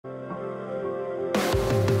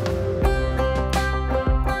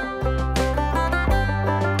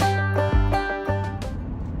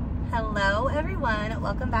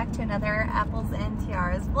welcome back to another Apples and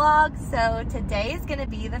Tiaras vlog. So today is gonna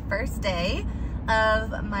be the first day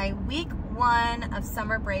of my week 1 of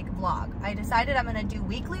summer break vlog. I decided I'm gonna do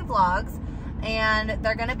weekly vlogs and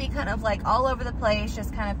they're gonna be kind of like all over the place,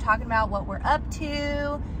 just kind of talking about what we're up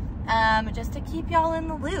to, just to keep y'all in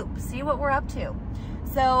the loop, see what we're up to.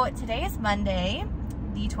 So today is Monday,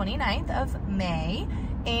 the 29th of May.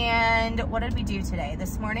 And what did we do today?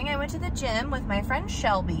 This morning I went to the gym with my friend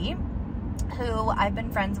Shelby, who I've been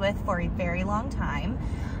friends with for a very long time.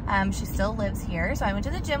 She still lives here, so I went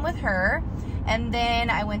to the gym with her. And then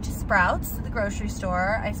I went to Sprouts, to the grocery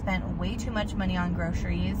store. I spent way too much money on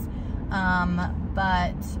groceries,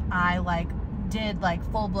 but I did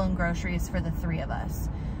full-blown groceries for the 3 of us.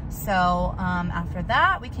 So after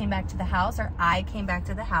that, we came back to the house, or I came back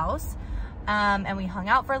to the house. And we hung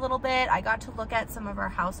out for a little bit. I got to look at some of our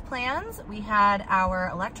house plans. We had our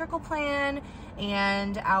electrical plan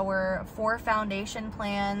and our 4 foundation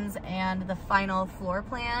plans and the final floor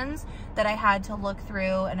plans that I had to look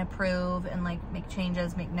through and approve and make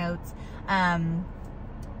changes, make notes.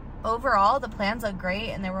 Overall, the plans look great,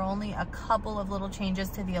 and there were only a couple of little changes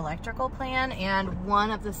to the electrical plan and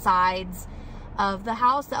one of the sides of the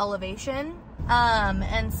house, the elevation.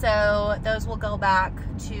 And so those will go back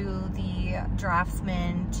to the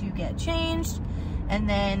draftsman to get changed, and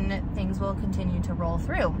then things will continue to roll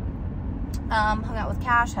through. Hung out with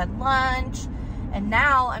Cash, had lunch, and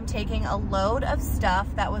now I'm taking a load of stuff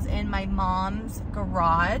that was in my mom's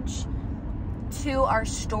garage to our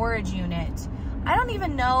storage unit. I don't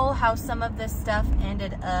even know how some of this stuff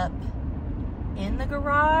ended up in the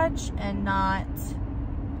garage and not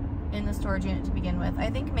in the storage unit to begin with. I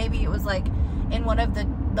think maybe it was in one of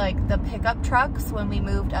the pickup trucks when we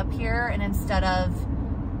moved up here, and instead of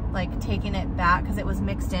taking it back because it was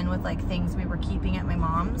mixed in with things we were keeping at my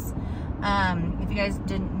mom's. If you guys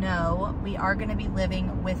didn't know, we are going to be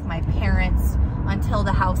living with my parents until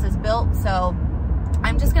the house is built, so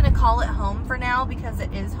I'm just going to call it home for now because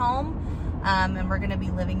it is home, and we're going to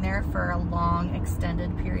be living there for a long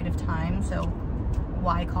extended period of time. So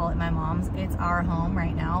why call it my mom's? It's our home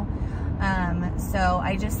right now. So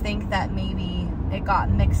I just think that maybe it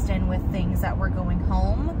got mixed in with things that were going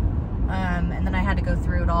home. And then I had to go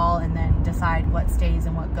through it all and then decide what stays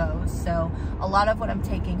and what goes. So a lot of what I'm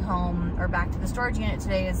taking home or back to the storage unit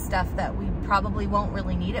today is stuff that we probably won't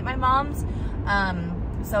really need at my mom's.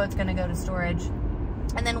 So it's gonna go to storage.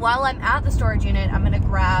 And then while I'm at the storage unit, I'm gonna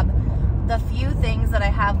grab the few things that I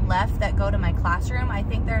have left that go to my classroom. I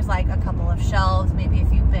think there's a couple of shelves, maybe a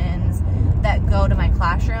few bins that go to my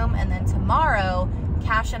classroom. And then tomorrow,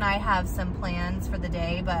 Cash and I have some plans for the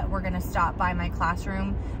day, but we're gonna stop by my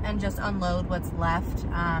classroom and just unload what's left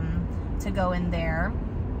to go in there.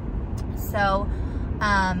 So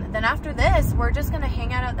then after this, we're just gonna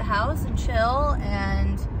hang out at the house and chill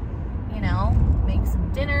and, make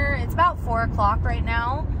some dinner. It's about 4 o'clock right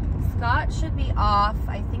now. Scott should be off.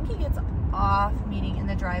 I think he gets off meeting in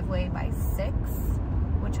the driveway by 6,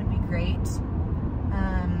 which would be great.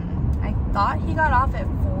 I thought he got off at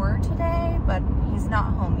 4 today, but he's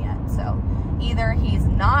not home yet. So either he's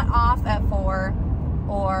not off at 4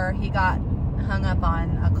 or he got hung up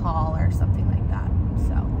on a call or something like that.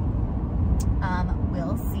 So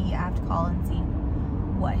we'll see. I have to call and see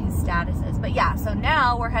what his status is. But yeah, so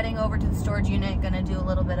now we're heading over to the storage unit, gonna do a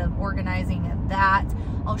little bit of organizing of that.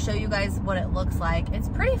 I'll show you guys what it looks like. It's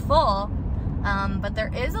pretty full, but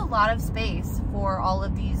there is a lot of space for all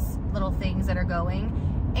of these little things that are going.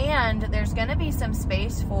 And there's gonna be some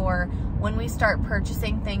space for when we start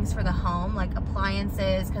purchasing things for the home, like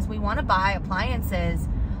appliances, because we wanna buy appliances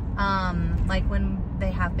when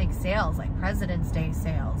they have big sales, like President's Day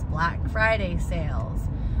sales, Black Friday sales,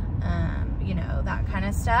 that kind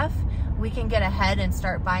of stuff. We can get ahead and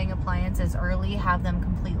start buying appliances early, have them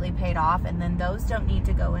completely paid off, and then those don't need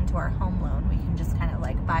to go into our home loan. We can just kind of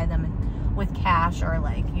buy them with cash or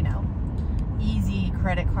easy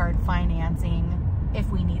credit card financing if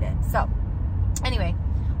we need it. So anyway,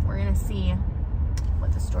 we're gonna see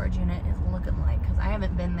what the storage unit is looking like, because I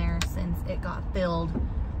haven't been there since it got filled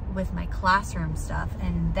with my classroom stuff,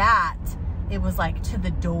 and that it was to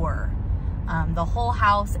the door. The whole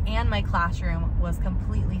house and my classroom was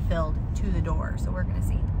completely filled to the door. So we're gonna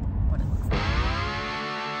see what it looks like.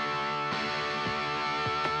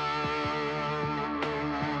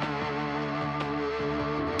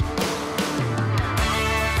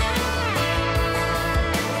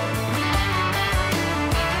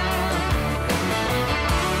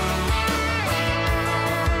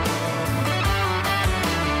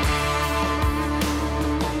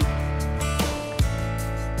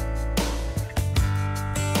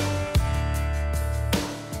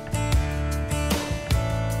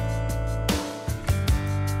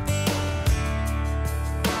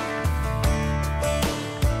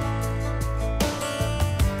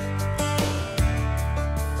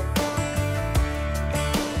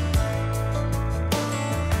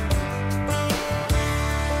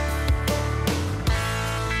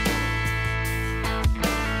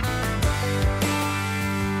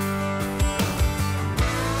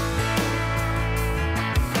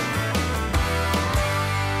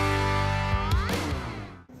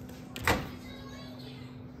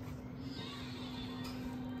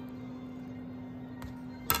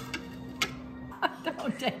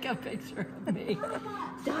 Don't take a picture of me.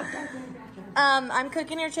 Stop. I'm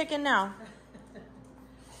cooking your chicken now.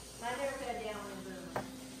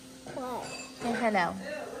 Say hello.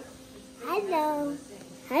 Hello.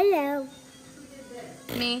 Hello.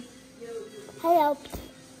 Me. Hello.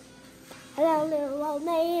 Hello, little old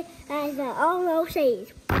me. And the old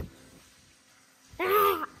seeds.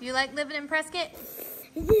 Ah! You like living in Prescott?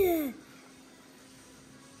 Yeah.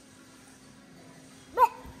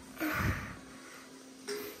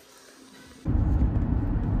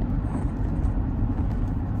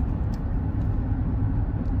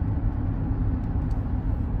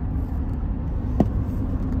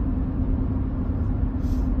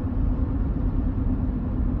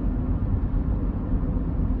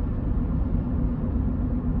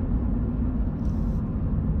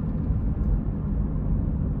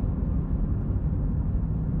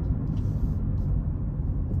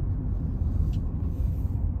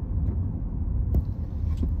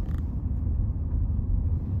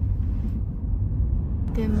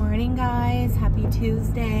 Good morning, guys. Happy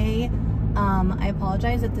Tuesday. I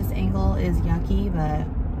apologize if this angle is yucky, but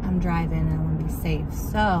I'm driving and I want to be safe.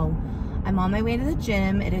 So I'm on my way to the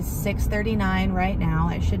gym. It is 6:39 right now.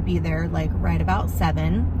 I should be there like right about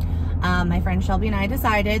 7. My friend Shelby and I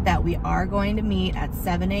decided that we are going to meet at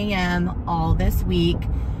 7 a.m. all this week.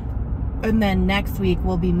 And then next week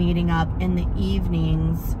we'll be meeting up in the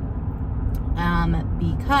evenings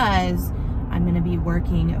because I'm going to be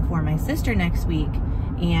working for my sister next week.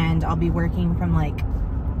 And I'll be working from like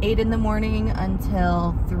 8 in the morning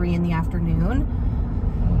until 3 in the afternoon.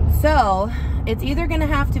 So it's either gonna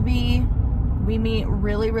have to be, we meet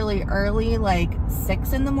really, really early, like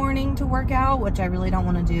 6 in the morning to work out, which I really don't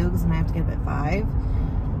wanna do because then I have to get up at 5.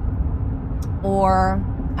 Or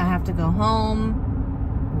I have to go home,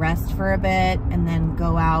 rest for a bit, and then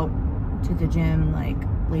go out to the gym like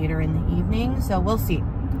later in the evening. So we'll see.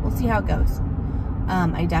 We'll see how it goes.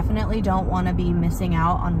 I definitely don't want to be missing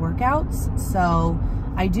out on workouts. So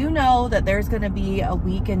I do know that there's going to be a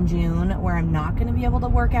week in June where I'm not going to be able to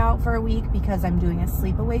work out for a week because I'm doing a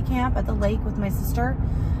sleepaway camp at the lake with my sister.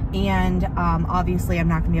 And obviously I'm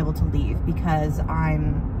not going to be able to leave because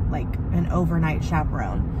I'm like an overnight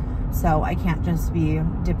chaperone. So I can't just be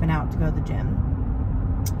dipping out to go to the gym.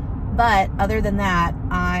 But other than that,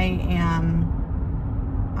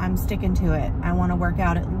 I'm sticking to it. I want to work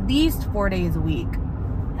out at least 4 days a week,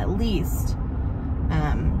 at least,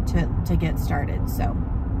 to get started. So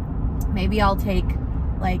maybe I'll take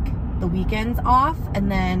like the weekends off,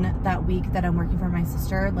 and then that week that I'm working for my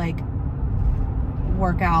sister, like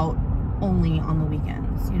work out only on the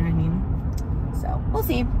weekends. You know what I mean? So we'll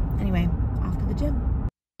see. Anyway, off to the gym.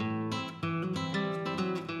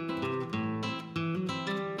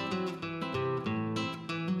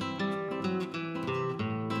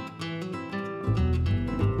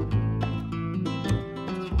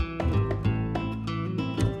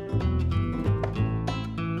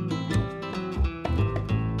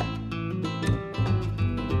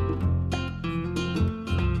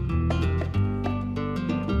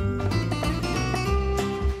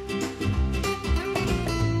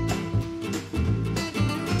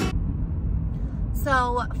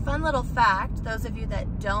 So, fun little fact, those of you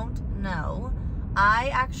that don't know, I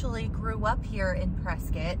actually grew up here in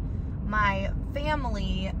Prescott. My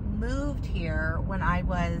family moved here when I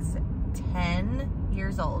was 10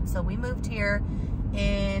 years old. So we moved here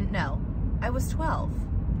I was 12.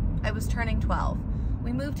 I was turning 12.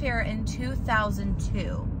 We moved here in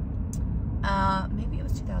 2002. Maybe it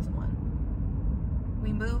was 2001.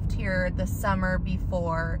 We moved here the summer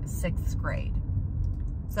before 6th grade.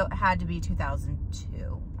 So it had to be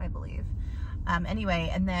 2002, I believe. Anyway,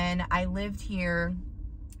 and then I lived here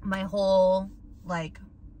my whole, like,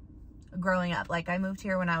 growing up. Like, I moved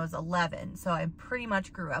here when I was 11, so I pretty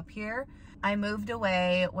much grew up here. I moved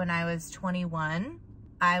away when I was 21.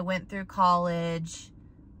 I went through college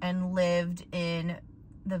and lived in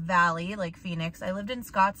the Valley, like Phoenix. I lived in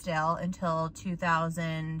Scottsdale until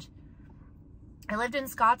 2000. I lived in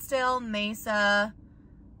Scottsdale, Mesa,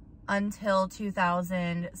 until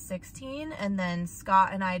 2016, and then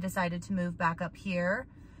Scott and I decided to move back up here.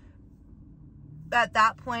 At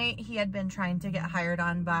that point, he had been trying to get hired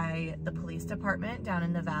on by the police department down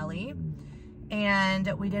in the Valley,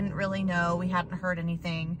 and we didn't really know. We hadn't heard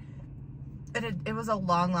anything. It was a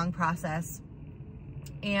long process,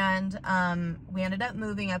 and we ended up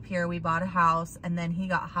moving up here. We bought a house, and then he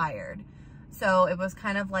got hired. So it was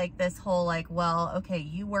kind of like this whole like, well, okay,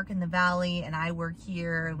 you work in the Valley and I work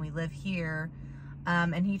here and we live here.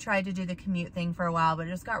 And he tried to do the commute thing for a while, but it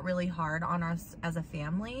just got really hard on us as a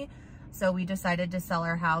family. So we decided to sell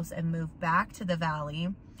our house and move back to the Valley.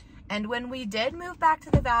 And when we did move back to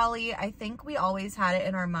the Valley, I think we always had it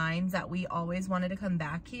in our minds that we always wanted to come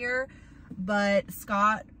back here. But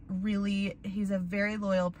Scott really, he's a very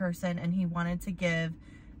loyal person, and he wanted to give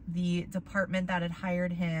the department that had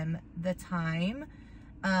hired him the time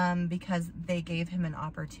because they gave him an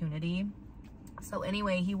opportunity. So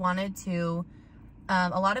anyway, he wanted to,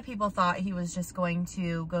 a lot of people thought he was just going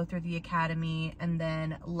to go through the academy and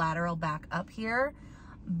then lateral back up here,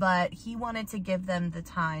 but he wanted to give them the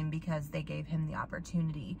time because they gave him the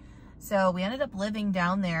opportunity. So we ended up living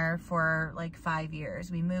down there for like 5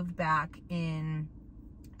 years. We moved back in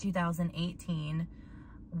 2018,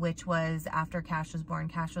 which was after Cash was born.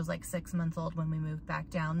 Cash was like 6 months old when we moved back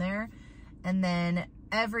down there. And then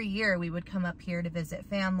every year we would come up here to visit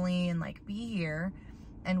family and like be here.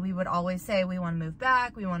 And we would always say, we want to move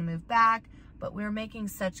back, we want to move back. But we were making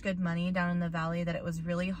such good money down in the Valley that it was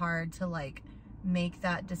really hard to like make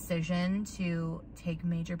that decision to take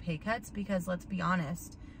major pay cuts, because let's be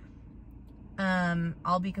honest,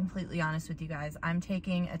 I'll be completely honest with you guys. I'm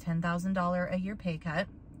taking a $10,000 a year pay cut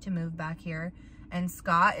to move back here, and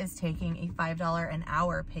Scott is taking a $5 an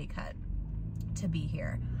hour pay cut to be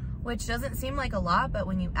here, which doesn't seem like a lot, but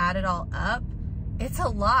when you add it all up, it's a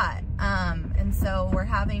lot. And so we're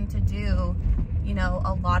having to do, you know,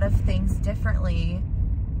 a lot of things differently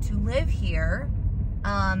to live here.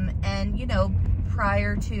 And you know,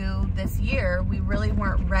 prior to this year, we really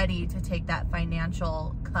weren't ready to take that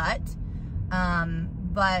financial cut.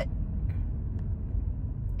 But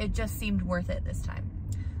it just seemed worth it this time.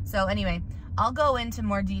 So anyway, I'll go into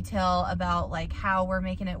more detail about like how we're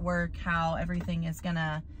making it work, how everything is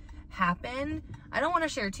gonna happen. I don't want to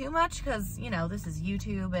share too much because, you know, this is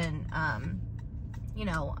YouTube, and you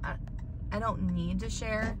know, I don't need to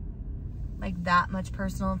share like that much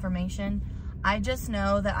personal information. I just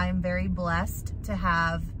know that I'm very blessed to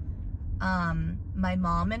have my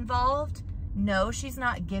mom involved. No, she's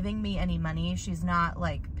not giving me any money. She's not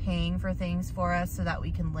like paying for things for us so that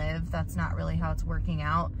we can live. That's not really how it's working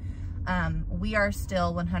out. We are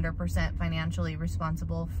still 100% financially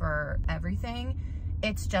responsible for everything.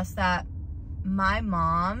 It's just that my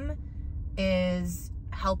mom is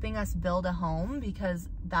helping us build a home because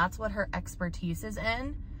that's what her expertise is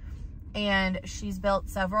in. And she's built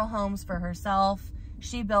several homes for herself.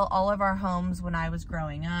 She built all of our homes when I was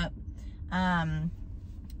growing up.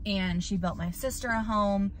 And she built my sister a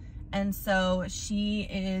home. And so she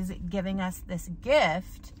is giving us this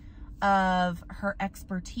gift of her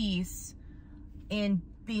expertise in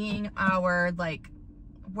being our, like,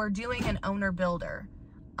 we're doing an owner builder.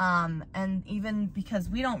 And even because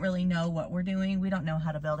we don't really know what we're doing, we don't know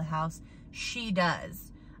how to build a house, she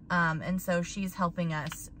does. And so she's helping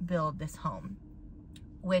us build this home,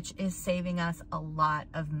 which is saving us a lot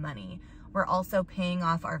of money. We're also paying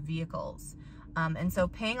off our vehicles. And so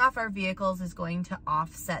paying off our vehicles is going to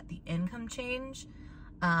offset the income change.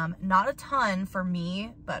 Not a ton for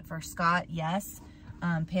me, but for Scott, yes.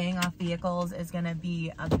 Paying off vehicles is going to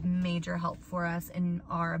be a major help for us in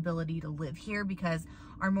our ability to live here, because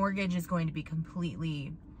our mortgage is going to be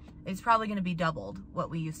completely, it's probably going to be doubled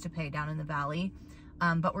what we used to pay down in the Valley.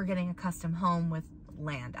 But we're getting a custom home with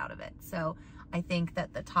land out of it. So I think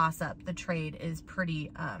that the toss-up, the trade is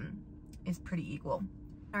pretty equal.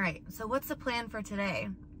 All right, so what's the plan for today?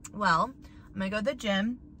 Well, I'm gonna go to the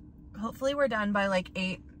gym. Hopefully we're done by like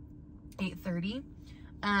 8:30.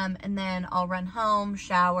 And then I'll run home,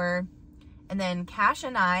 shower, and then Cash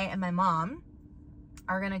and I and my mom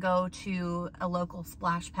are gonna go to a local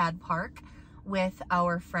splash pad park with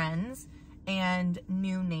our friends and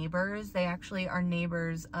new neighbors. They actually are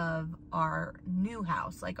neighbors of our new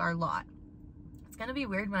house, like our lot. It's gonna be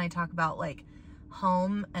weird when I talk about like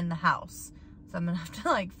home and the house. So I'm gonna have to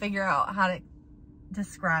like figure out how to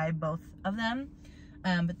describe both of them.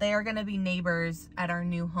 But they are gonna be neighbors at our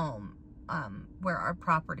new home, where our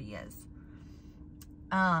property is.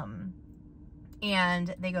 And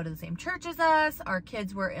they go to the same church as us. Our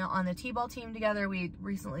kids were on the t-ball team together. We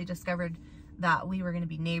recently discovered that we were gonna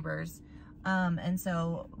be neighbors. And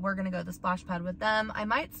so we're gonna go to the splash pad with them. I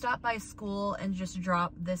might stop by school and just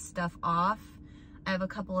drop this stuff off. I have a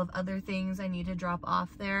couple of other things I need to drop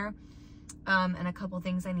off there. And a couple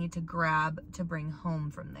things I need to grab to bring home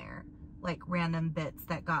from there. Like random bits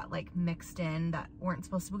that got like mixed in that weren't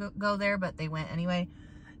supposed to go there, but they went anyway.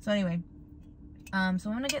 So anyway, so I'm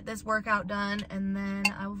gonna get this workout done, and then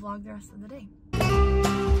I will vlog the rest of the day.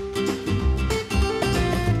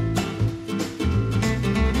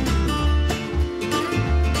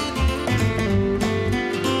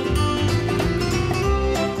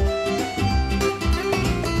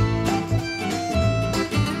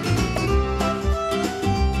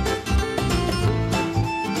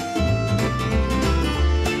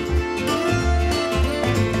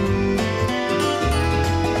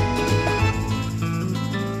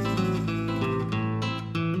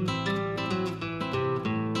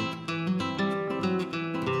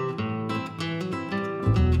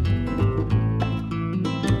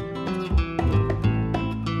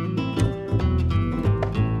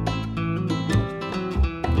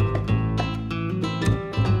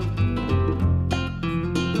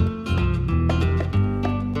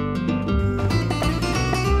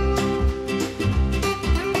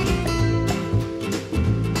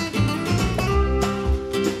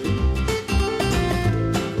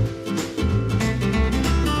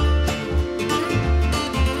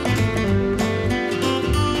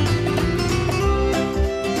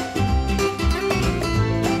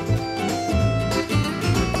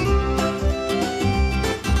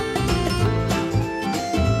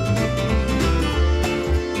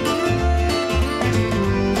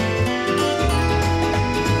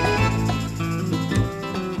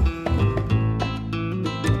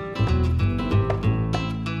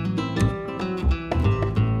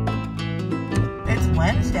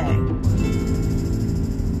 Wednesday.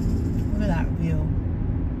 Look at that view.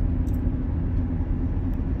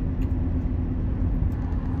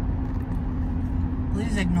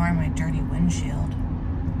 Please ignore my dirty windshield.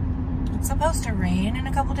 It's supposed to rain in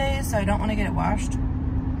a couple days, so I don't want to get it washed.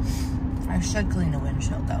 I should clean the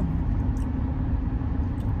windshield though.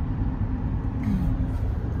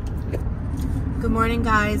 Good morning,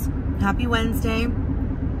 guys. Happy Wednesday.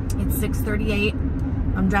 It's 6:38.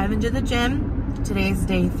 I'm driving to the gym. Today's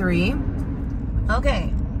day 3.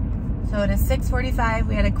 Okay, so it is 6:45.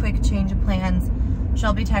 We had a quick change of plans.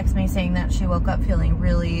 Shelby texted me saying that she woke up feeling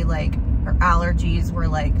really like her allergies were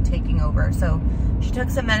like taking over. So she took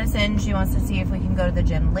some medicine. She wants to see if we can go to the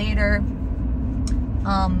gym later,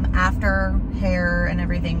 after hair and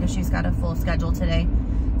everything, because she's got a full schedule today.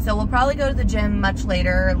 So we'll probably go to the gym much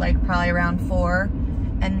later, like probably around 4.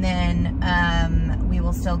 And then we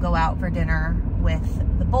will still go out for dinner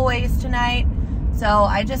with the boys tonight. So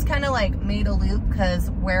I just kind of like made a loop,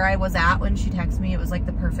 because where I was at when she texted me, it was like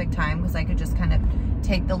the perfect time, because I could just kind of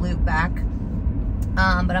take the loop back.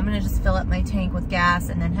 But I'm gonna just fill up my tank with gas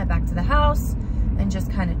and then head back to the house and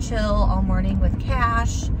just kind of chill all morning with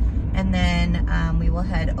Cash. And then we will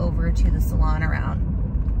head over to the salon around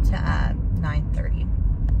to 9:30.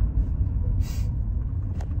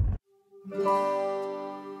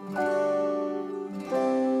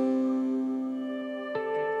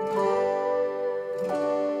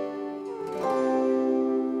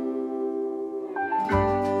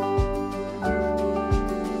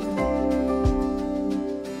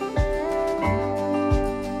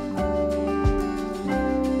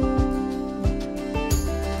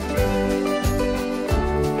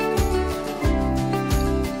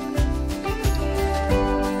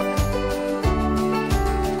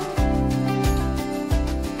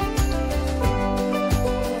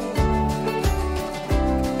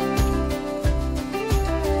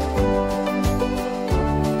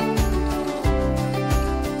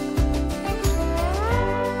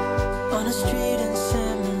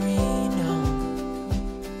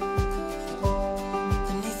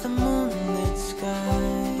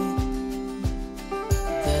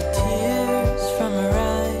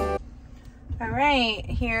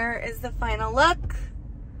 Here is the final look.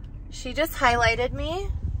 She just highlighted me.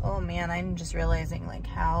 Oh man, I'm just realizing like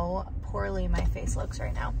how poorly my face looks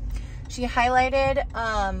right now. She highlighted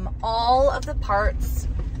all of the parts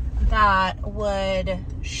that would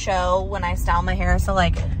show when I style my hair. So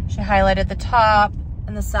like she highlighted the top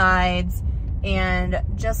and the sides, and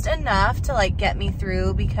just enough to like get me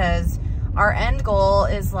through, because our end goal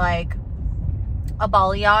is like a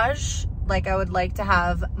balayage. Like I would like to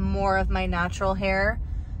have more of my natural hair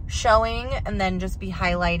showing and then just be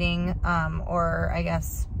highlighting or I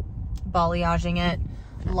guess balayaging it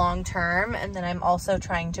long term. And then I'm also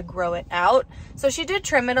trying to grow it out. So she did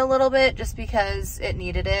trim it a little bit just because it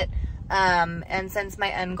needed it. And since my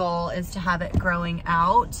end goal is to have it growing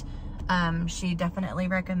out, she definitely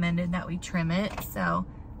recommended that we trim it. So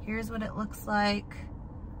here's what it looks like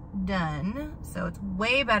done. So it's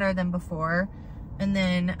way better than before. And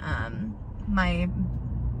then my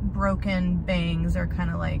broken bangs are kind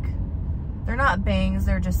of like, they're not bangs,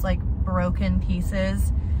 they're just like broken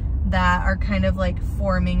pieces that are kind of like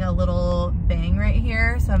forming a little bang right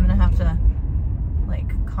here. So I'm gonna have to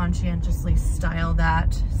like conscientiously style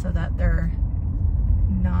that so that they're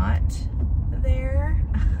not there.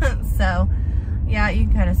 So yeah, you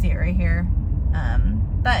can kind of see it right here.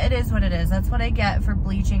 But it is what it is. That's what I get for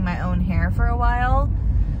bleaching my own hair for a while.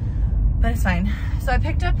 But it's fine. So I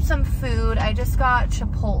picked up some food. I just got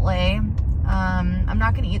Chipotle. I'm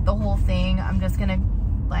not gonna eat the whole thing. I'm just gonna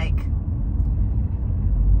like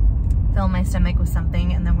fill my stomach with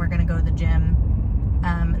something, and then we're gonna go to the gym.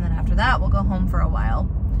 And then after that, we'll go home for a while.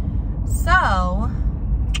 So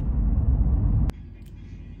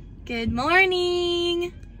Good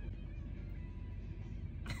morning.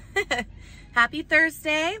 Happy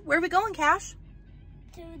Thursday. Where are we going, Cash?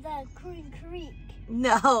 To the creek.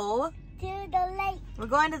 No. To the lake. We're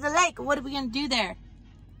going to the lake. What are we going to do there?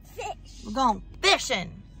 Fish. We're going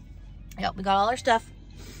fishing. Yep, we got all our stuff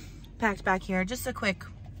packed back here. Just a quick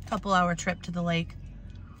couple-hour trip to the lake.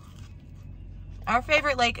 Our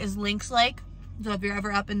favorite lake is Lynx Lake. So if you're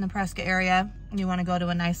ever up in the Prescott area and you want to go to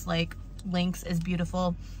a nice lake, Lynx is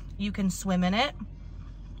beautiful. You can swim in it,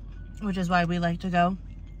 which is why we like to go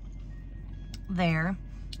there.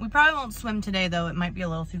 We probably won't swim today, though. It might be a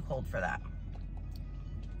little too cold for that.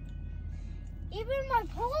 Even my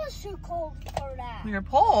pole is too cold for that. Your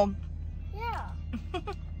pole? Yeah.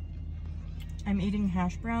 I'm eating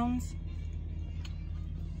hash browns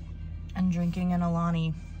and drinking an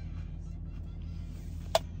Alani.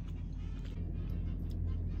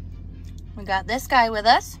 We got this guy with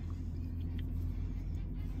us.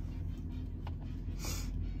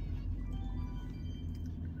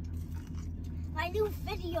 My new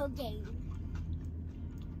video game.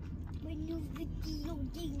 My new video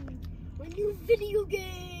game. My new video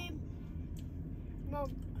game.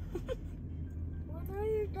 Mom. When are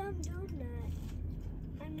you done doing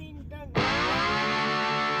that? I mean, done.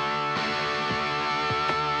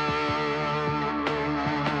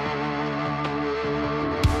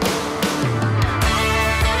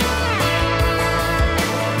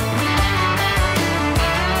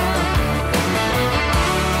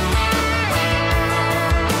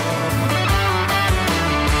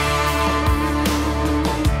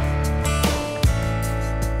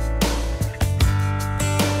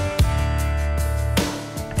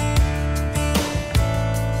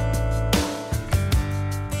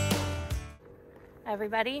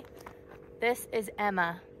 Everybody, this is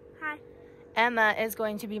Emma. Hi. Emma is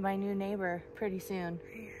going to be my new neighbor pretty soon.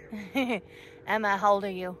 Emma, how old are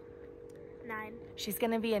you? 9. She's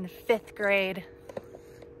gonna be in 5th grade.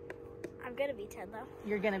 I'm gonna be 10 though.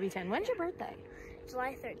 You're gonna be 10. When's your birthday?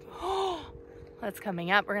 July 13th. That's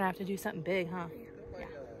coming up. We're gonna have to do something big, huh? Yeah.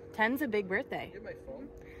 10's a big birthday.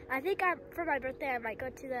 I think for my birthday I might go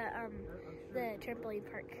to the trampoline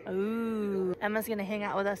park. Ooh. Emma's gonna hang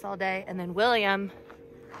out with us all day, and then William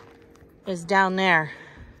is down there.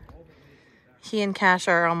 He and Cash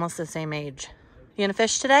are almost the same age. You gonna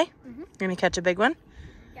fish today? Mm-hmm. You're gonna catch a big one?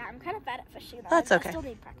 Yeah, I'm kind of bad at fishing though. That's okay. I still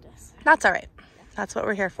need practice. That's all right. That's what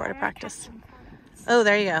we're here for, to practice. Oh,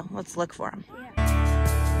 there you go. Let's look for him.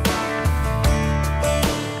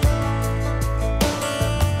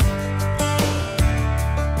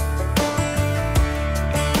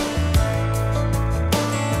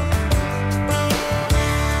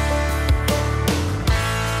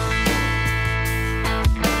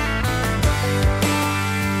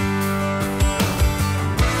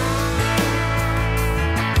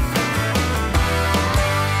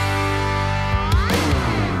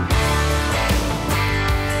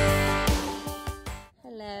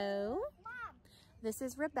 This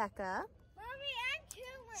is Rebecca. Mommy, I'm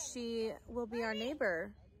chilling. She will be our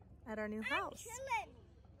neighbor at our new house. Chilling.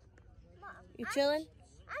 Mom, You chilling?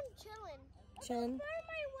 I'm chilling. Chilling? Where am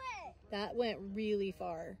I with? That went really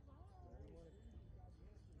far.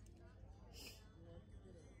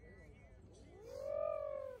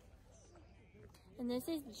 And this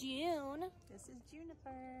is June. This is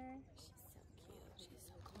Juniper. She's so cute. She's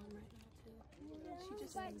so calm right now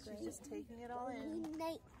too. She's just taking it all in.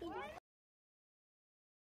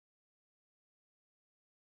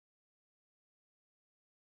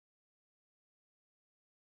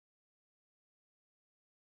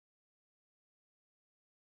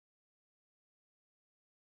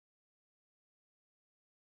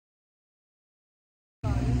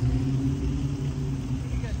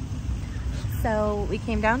 So we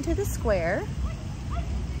came down to the square.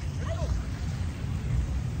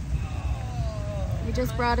 We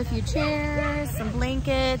just brought a few chairs, some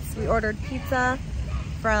blankets. We ordered pizza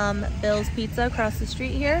from Bill's Pizza across the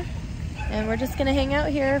street here. And we're just gonna hang out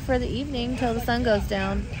here for the evening till the sun goes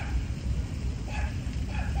down.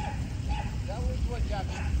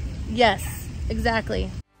 Yes,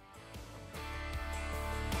 exactly.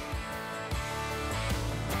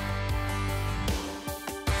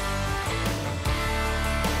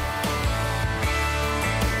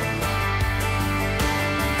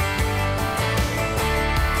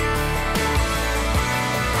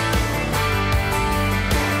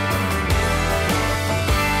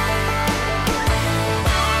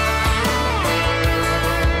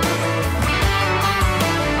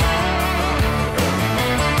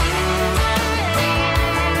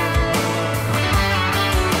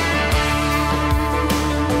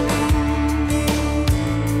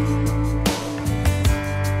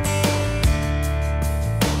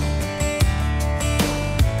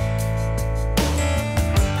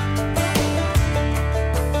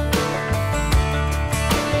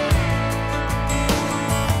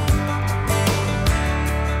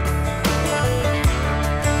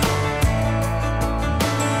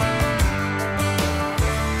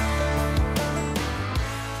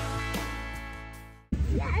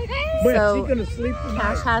 But So, is she gonna sleep tonight?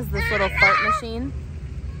 Cash has this little fart machine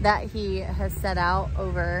that he has set out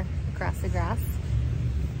over across the grass.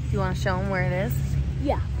 Do you want to show him where it is?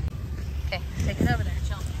 Yeah. Okay, take it over there,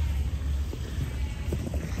 chill.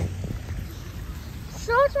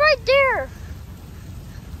 So it's right there.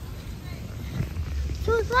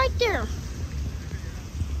 So it's right there.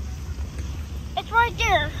 It's right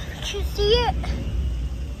there. Can you see it?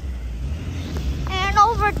 And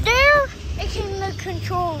over there, it can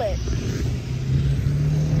control it.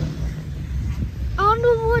 I don't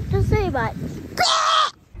know what to say, but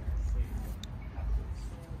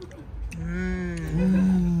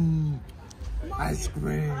Ice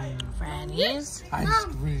cream. Franny's. Ice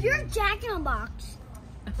cream. you're Jack in a Box.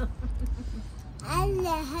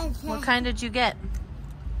 What kind did you get?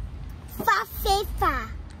 Fa.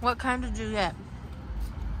 What kind did you get?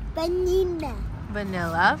 Vanilla.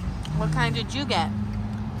 Vanilla. What kind did you get?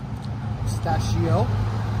 Pistachio.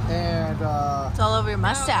 And It's all over your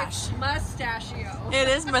mustache. Mustachio. It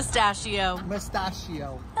is mustachio.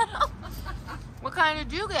 mustachio. What kind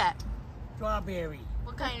did you get? Strawberry.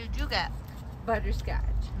 What kind did you get? Butterscotch.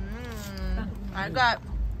 I got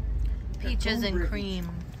peaches and cream.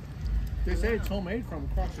 They say it's homemade from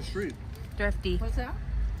across the street. Thrifty. What's that?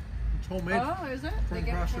 It's homemade Oh, is it? from They get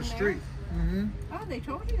it across from the there? street. Mm-hmm. Oh, they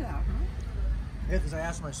told you that, huh? Yeah, because I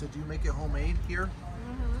asked them, I said, do you make it homemade here?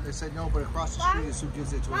 They said no, but across the street is who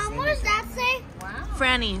gives it to us. Mom, what does that say? Wow.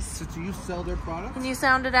 Franny's. So do you sell their products? Can you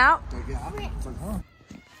sound it out? Like, yeah. It's like, huh?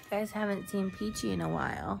 You guys haven't seen Peachy in a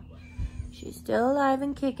while. She's still alive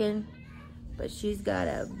and kicking, but she's got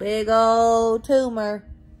a big old tumor.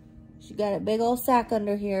 She got a big old sack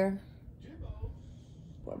under here.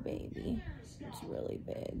 Poor baby. It's really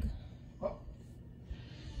big.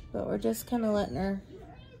 But we're just kind of letting her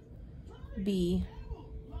be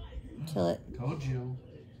till it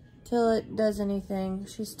does anything.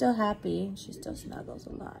 She's still happy. She still snuggles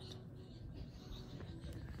a lot.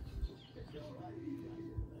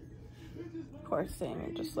 Poor thing,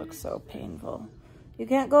 it just looks so painful. You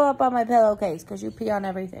can't go up on my pillowcase because you pee on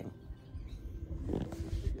everything.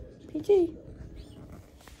 Peachy.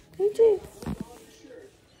 Peachy.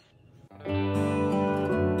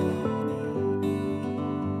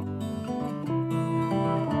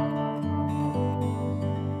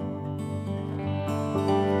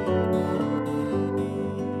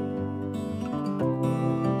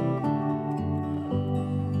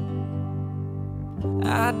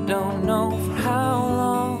 I don't know for how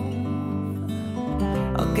long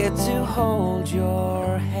I'll get to hold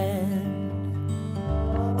your hand,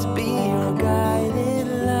 to be your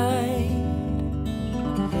guiding light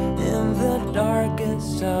in the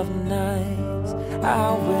darkest of nights.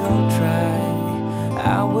 I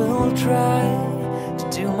will try to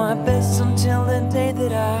do my best until the day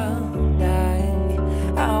that I'll die.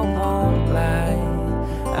 I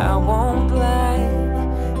won't lie.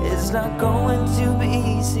 It's not going to be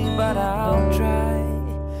easy, but I'll try.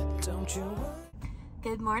 Don't you worry.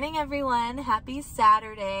 Good morning, everyone. Happy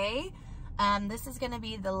Saturday. This is going to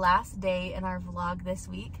be the last day in our vlog this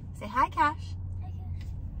week. Say hi, Cash.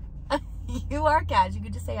 You are Cash. You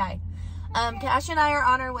could just say hi. Cash and I are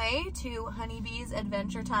on our way to Honeybee's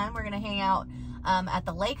Adventure Time. We're going to hang out at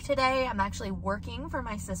the lake today. I'm actually working for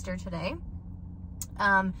my sister today.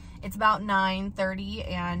 It's about 9:30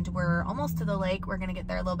 and we're almost to the lake. We're gonna get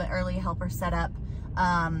there a little bit early, help her set up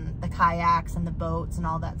the kayaks and the boats and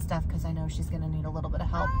all that stuff because I know she's gonna need a little bit of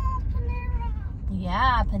help. Panera.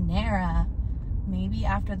 Yeah, Panera. Maybe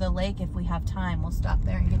after the lake, if we have time, we'll stop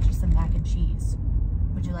there and get you some mac and cheese.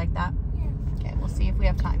 Would you like that? Yeah. Okay, we'll see if we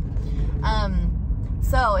have time.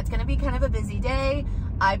 So it's gonna be kind of a busy day.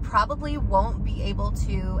 I probably won't be able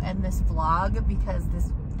to end this vlog because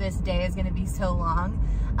this day is going to be so long.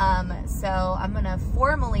 So I'm going to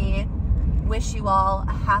formally wish you all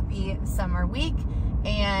a happy summer week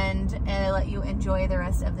and let you enjoy the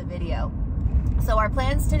rest of the video. So our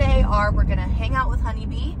plans today are we're going to hang out with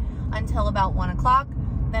Honeybee until about 1 o'clock.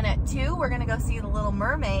 Then at 2, we're going to go see The Little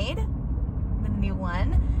Mermaid, the new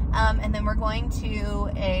one. And then we're going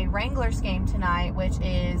to a Wranglers game tonight, which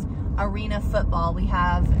is arena football. We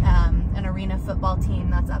have an arena football team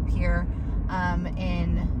that's up here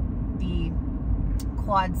in the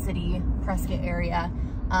Quad City, Prescott area.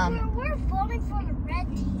 We're voting for the red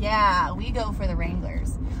team. Yeah, we go for the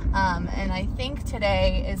Wranglers. And I think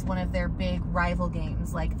today is one of their big rival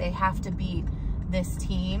games. Like, they have to beat this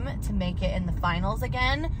team to make it in the finals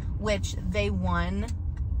again, which they won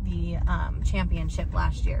the championship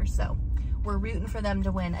last year. So we're rooting for them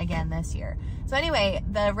to win again this year. So anyway,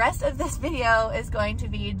 the rest of this video is going to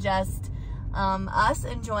be just us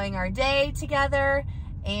enjoying our day together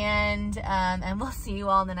And we'll see you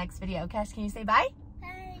all in the next video. Cash, can you say bye?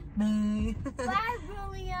 Bye. Bye. Bye,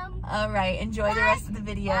 William. All right, enjoy the rest of the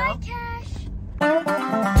video. Bye,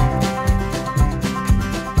 Cash.